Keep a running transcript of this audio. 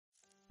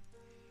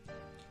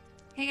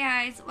Hey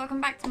guys,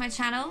 welcome back to my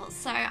channel.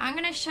 So I'm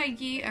going to show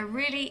you a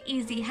really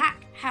easy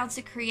hack how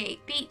to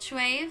create beach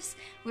waves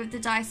with the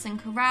Dyson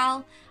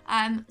Corrale.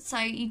 So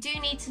you do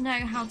need to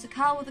know how to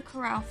curl with the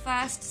Corrale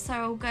first, so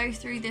I'll go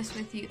through this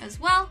with you as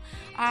well.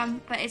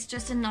 But it's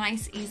just a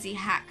nice easy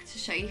hack to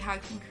show you how you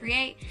can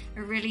create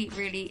a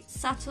really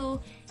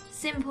subtle,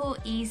 simple,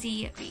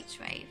 easy beach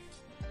wave.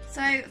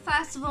 So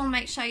first of all,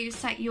 make sure you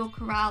set your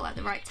Corrale at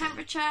the right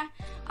temperature.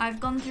 I've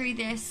gone through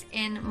this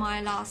in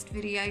my last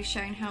video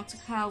showing how to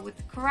curl with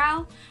the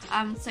Corrale.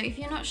 So if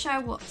you're not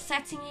sure what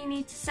setting you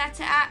need to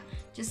set it at,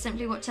 just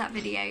simply watch that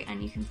video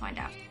and you can find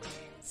out.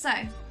 So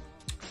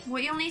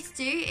what you'll need to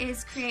do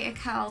is create a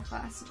curl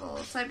first of all.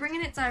 So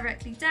bringing it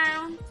directly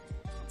down,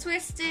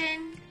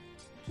 twisting,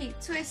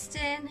 keep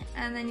twisting,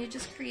 and then you're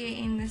just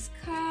creating this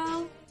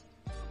curl.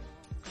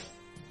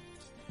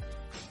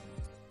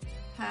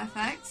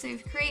 Perfect, so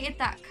we've created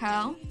that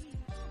curl,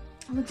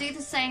 and we'll do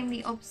the same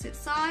the opposite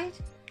side.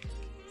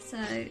 So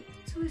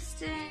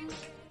twisting,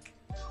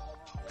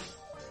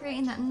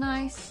 creating that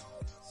nice,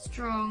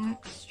 strong,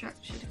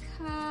 structured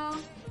curl.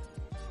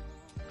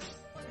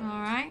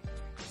 Alright,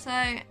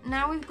 so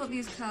now we've got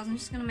these curls, I'm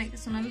just going to make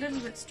this one a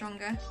little bit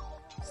stronger,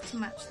 just to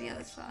match the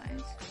other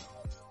side.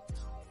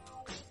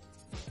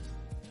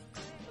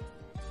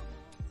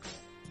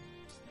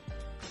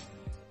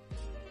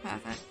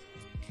 Perfect.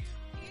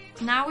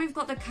 Now we've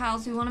got the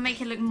curls, we want to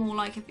make it look more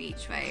like a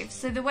beach wave.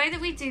 So the way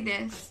that we do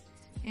this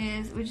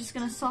is we're just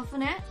going to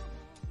soften it.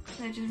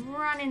 So just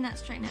running that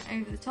straightener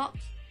over the top.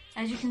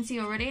 As you can see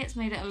already, it's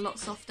made it a lot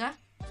softer.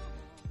 So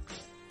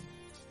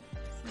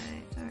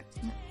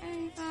directing it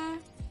over.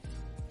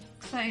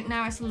 So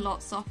now it's a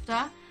lot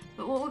softer.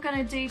 But what we're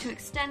going to do to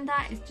extend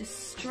that is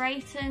just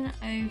straighten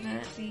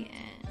over the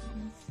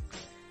ends.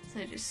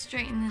 So just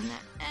straightening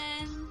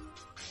the end.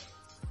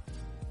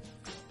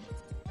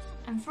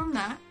 And from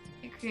that,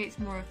 it creates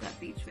more of that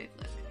beach wave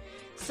look.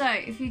 So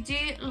if you do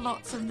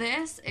lots of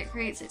this, it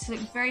creates it to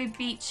look very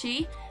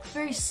beachy,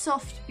 very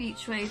soft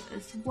beach wave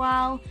as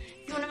well.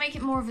 If you want to make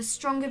it more of a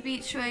stronger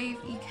beach wave,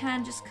 you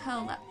can just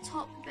curl that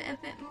top bit a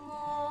bit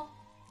more.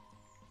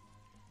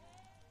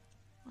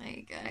 There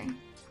you go.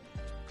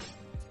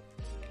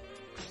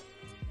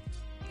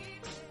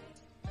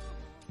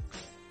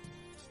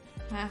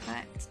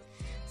 Perfect.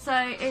 So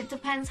it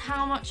depends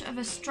how much of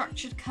a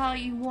structured curl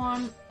you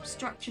want,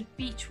 structured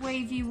beach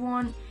wave you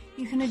want.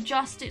 You can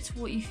adjust it to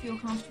what you feel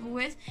comfortable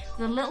with.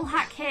 The little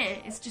hack here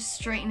is just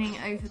straightening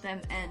over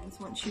them ends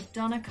once you've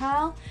done a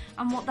curl.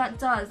 And what that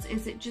does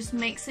is it just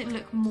makes it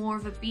look more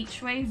of a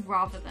beach wave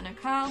rather than a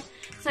curl.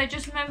 So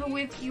just remember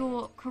with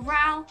your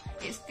Corrale,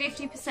 it's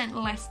 50%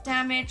 less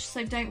damage,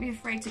 so don't be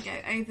afraid to go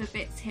over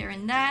bits here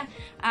and there.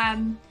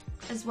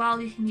 As well,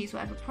 you can use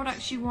whatever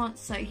products you want,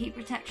 so heat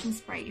protection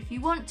spray if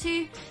you want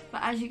to,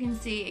 but as you can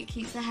see, it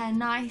keeps the hair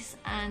nice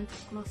and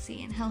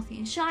glossy and healthy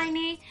and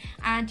shiny,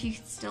 and you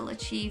can still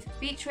achieve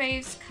beach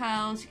waves,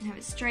 curls, you can have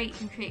it straight, you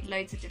can create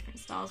loads of different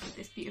styles with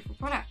this beautiful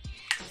product.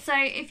 So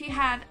if you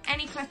have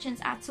any questions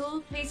at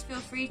all, please feel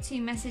free to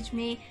message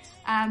me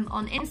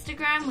on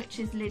Instagram, which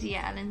is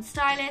Lydia Ellen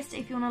Stylist.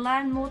 If you want to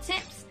learn more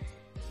tips,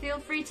 feel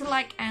free to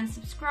like and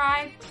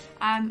subscribe,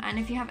 and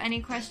if you have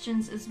any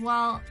questions as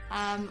well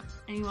and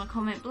you want to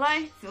comment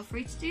below, feel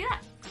free to do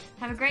that.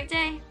 Have a great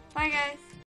day. Bye guys.